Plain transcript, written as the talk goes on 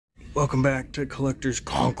Welcome back to Collector's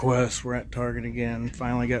Conquest. We're at Target again.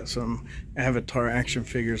 Finally got some Avatar action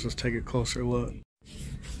figures. Let's take a closer look.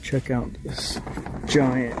 Check out this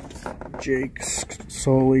giant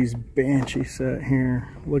Sully's Banshee set here.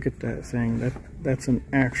 Look at that thing. That's an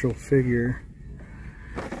actual figure.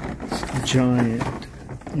 It's giant.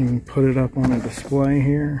 You can put it up on a display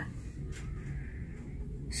here.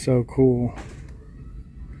 So cool.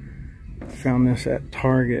 Found this at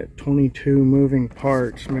Target. 22 moving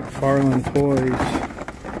parts, McFarlane toys.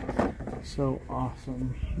 So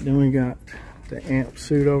awesome. Then we got the amp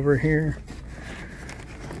suit over here.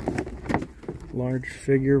 Large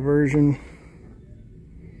figure version.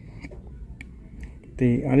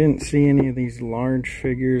 I didn't see any of these large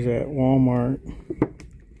figures at Walmart.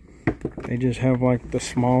 They just have like the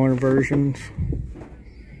smaller versions.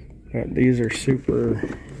 But these are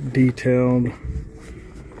super detailed.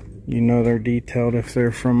 You know they're detailed if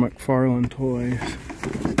they're from McFarlane Toys.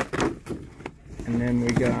 And then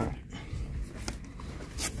we got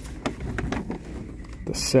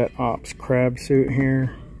the CET-OPS Crabsuit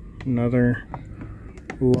here. Another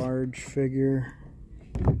large figure.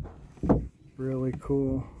 Really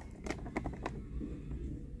cool.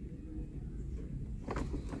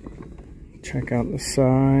 Check out the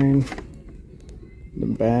side, the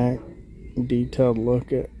back, detailed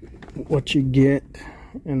look at what you get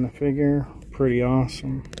in the figure. Pretty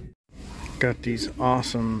awesome. Got these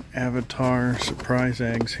awesome Avatar surprise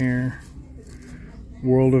eggs here.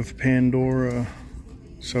 World of Pandora.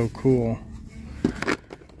 So cool.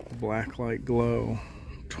 Blacklight glow.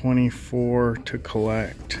 24 to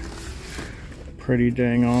collect. Pretty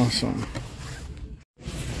dang awesome.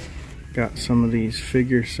 Got some of these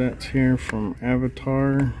figure sets here from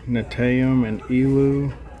Avatar, Neteyam, and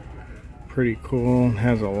Elu. Pretty cool.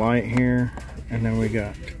 Has a light here. And then we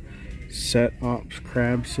got CET-OPS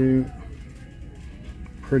Crabsuit.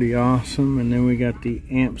 Pretty awesome. And then we got the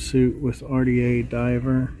amp suit with RDA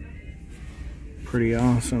diver. Pretty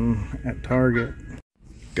awesome at Target.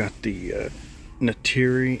 Got the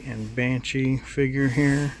Neytiri and Banshee figure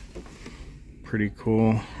here. Pretty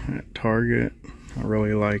cool at Target. I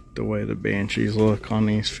really like the way the Banshees look on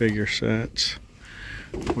these figure sets.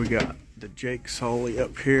 We got the Sully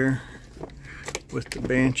up here with the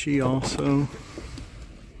Banshee also.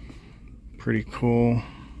 Pretty cool.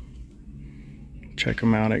 Check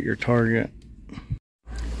them out at your Target.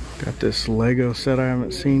 Got this Lego set I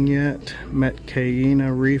haven't seen yet.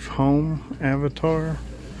 Metkayina Reef Home Avatar.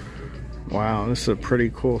 Wow, this is a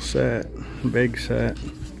pretty cool set. Big set.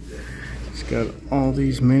 It's got all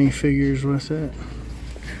these minifigures with it.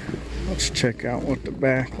 Let's check out what the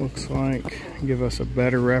back looks like. Give us a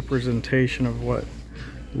better representation of what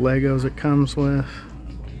Legos it comes with.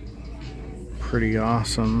 Pretty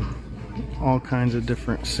awesome. All kinds of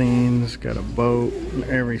different scenes. Got a boat and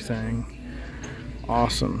everything.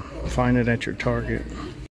 Awesome. Find it at your Target.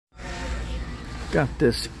 Got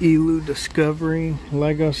this Elu Discovery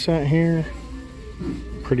Lego set here.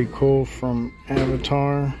 Pretty cool from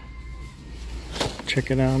Avatar. Check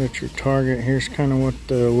it out at your Target. Here's kind of what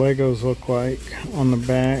the Legos look like on the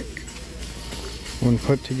back when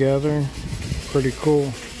put together. Pretty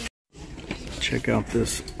cool. Check out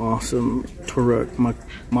this awesome Toruk,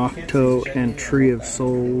 Makto, and Tree of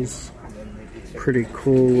Souls. Pretty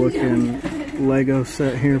cool looking Lego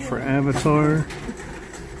set here for Avatar.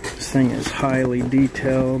 This thing is highly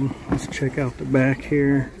detailed. Let's check out the back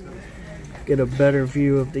here. Get a better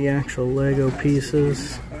view of the actual Lego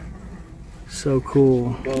pieces. So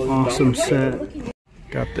cool. Awesome set.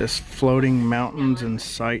 Got this floating Mountians in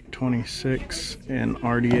CET-26 and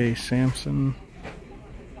RDA Samson.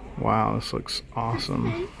 Wow, this looks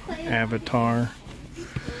awesome. Avatar.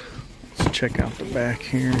 Let's check out the back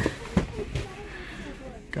here.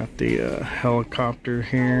 Got the helicopter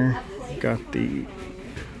here. Got the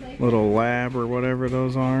little lab or whatever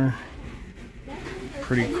those are.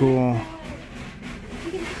 Pretty cool.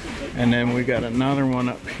 And then we got another one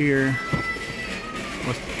up here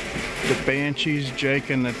with the Banshees, Jake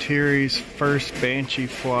and Neytiri's first Banshee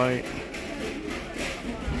flight.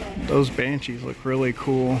 Those Banshees look really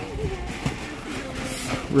cool.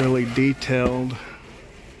 Really detailed.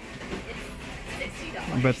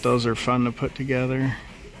 I bet those are fun to put together.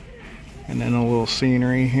 And then a little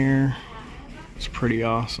scenery here. It's pretty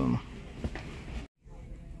awesome.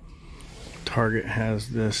 Target has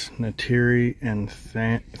this Neytiri and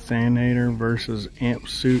Thanator versus amp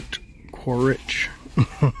suit Quaritch.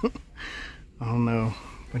 I don't know,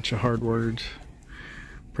 bunch of hard words.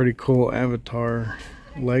 Pretty cool Avatar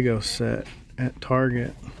Lego set at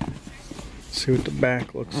Target. See what the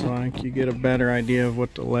back looks like. You get a better idea of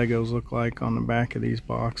what the Legos look like on the back of these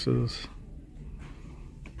boxes.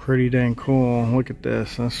 Pretty dang cool. Look at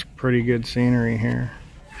this. That's pretty good scenery here.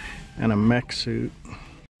 And a mech suit.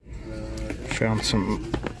 Found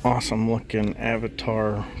some awesome looking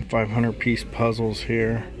Avatar 500 piece puzzles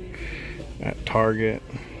here at Target.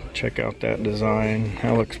 Check out that design.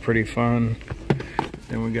 That looks pretty fun.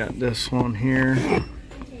 Then we got this one here.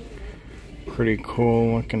 Pretty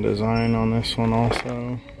cool looking design on this one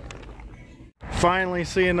also. Finally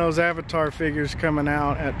seeing those Avatar figures coming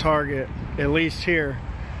out at Target, at least here.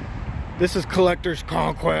 This is Collector's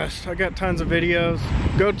Conquest. I got tons of videos.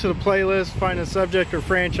 Go to the playlist, find a subject or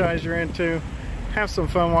franchise you're into. Have some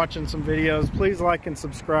fun watching some videos. Please like and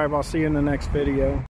subscribe. I'll see you in the next video.